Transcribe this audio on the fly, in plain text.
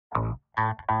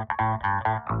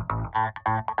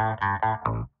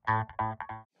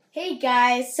Hey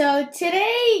guys, so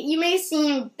today you may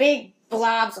see big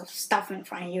blobs of stuff in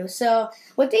front of you. So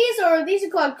what these are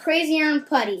called Crazy Iron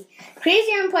Putty.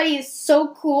 Crazy Iron Putty is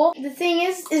so cool. The thing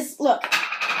is look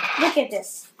at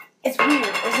this. It's weird,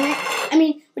 isn't it? I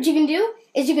mean, what you can do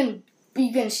is you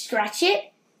can stretch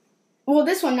it. Well,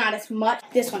 this one not as much.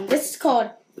 This is called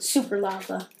Super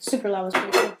Lava. Super Lava is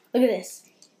pretty cool. Look at this.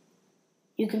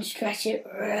 You can stretch it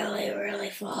really,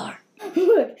 really far.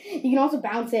 Look, you can also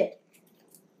bounce it.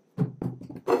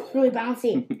 It's really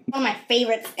bouncy. One of my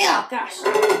favorites. Oh gosh.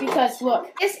 Because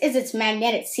look, this is its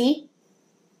magnetic. See?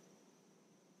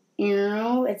 You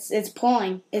know, it's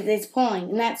pulling. It's pulling.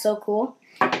 Isn't that so cool?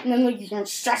 And then look, you can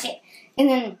stretch it. And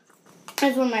then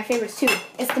that's one of my favorites too.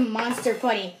 It's the Monster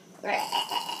Putty.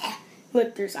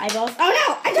 Look, there's eyeballs. Oh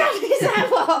no! I dropped his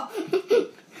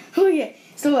eyeball! Okay,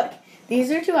 so look.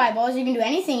 These are two eyeballs. You can do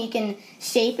anything. You can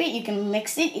shape it. You can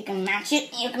mix it. You can match it.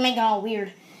 You can make it all weird.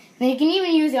 And then you can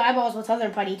even use the eyeballs with other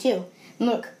putty too. And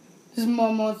look, this is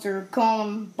my monster. Call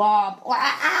him Bob.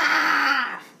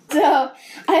 So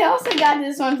I also got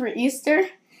this one for Easter.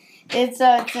 It's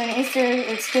an Easter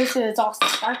exclusive. It's all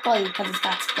sparkly because it's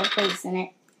got sparklies in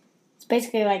it. It's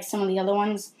basically like some of the other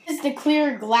ones. This is the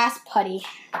clear glass putty.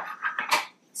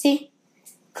 See?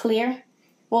 Clear.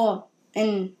 Well,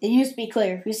 and it used to be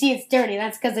clear. If you see it's dirty,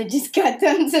 that's because I just got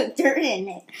tons of dirt in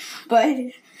it. But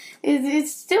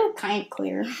it's still kind of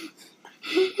clear.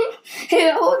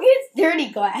 It's dirty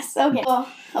glass. Okay. Well,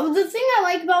 the thing I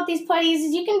like about these putties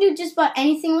is you can do just about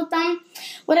anything with them.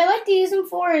 What I like to use them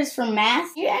for is for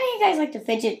math. Any of you guys like to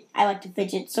fidget? I like to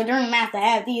fidget. So during math, I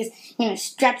have these,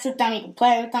 stretch with them. You can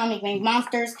play with them. You can make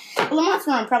monsters. Well, the monster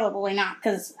one probably not,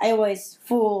 because I always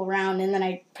fool around and then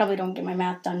I probably don't get my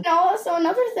math done. Also,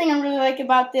 another thing I really like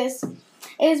about this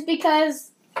is because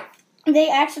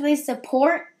they actually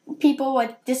support people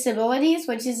with disabilities,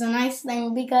 which is a nice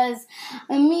thing because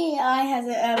I have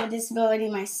a disability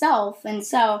myself, and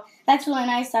so that's really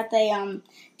nice that they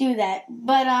do that.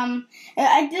 But my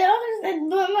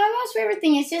most favorite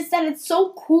thing is just that it's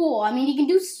so cool. I mean, you can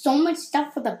do so much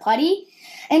stuff with a putty,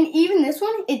 and even this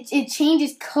one, it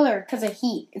changes color because of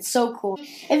heat. It's so cool.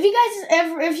 If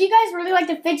you guys really like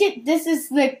to fidget, this is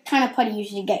the kind of putty you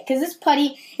should get because this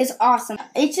putty is awesome.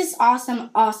 It's just awesome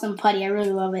putty. I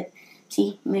really love it.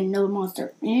 See, I made another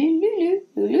monster.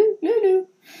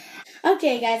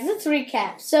 Okay, guys, let's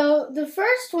recap. So the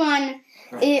first one,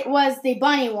 it was the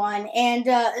bunny one, and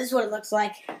this is what it looks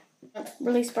like.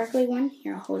 Really sparkly one.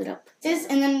 Here, I'll hold it up.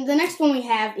 And then the next one we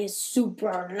have is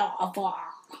Super Lava.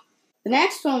 The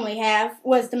next one we have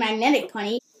was the magnetic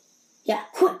putty. Yeah,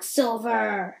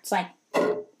 Quicksilver. It's like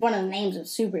one of the names of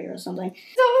superhero or something.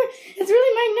 So it's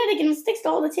really magnetic and it sticks to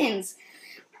all the tins.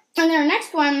 And then our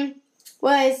next one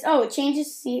was, it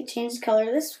changes color.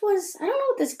 This was, I don't know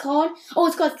what this is called. Oh,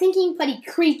 it's called Thinking Putty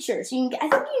Creatures. I think you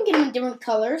can get them in different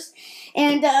colors.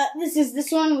 And this is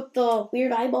this one with the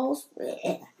weird eyeballs.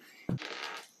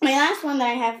 My last one that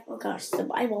I have, oh gosh, the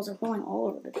eyeballs are falling all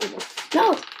over the table.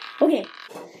 No! Okay.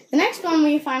 The next one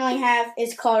we finally have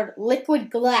is called Liquid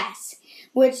Glass,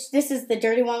 which this is the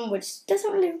dirty one, which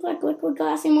doesn't really look like liquid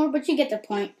glass anymore, but you get the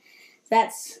point.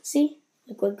 See?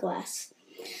 Liquid glass.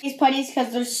 These putties,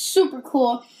 because they're super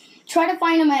cool. Try to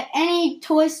find them at any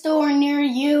toy store near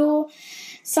you.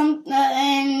 So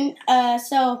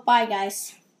bye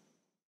guys.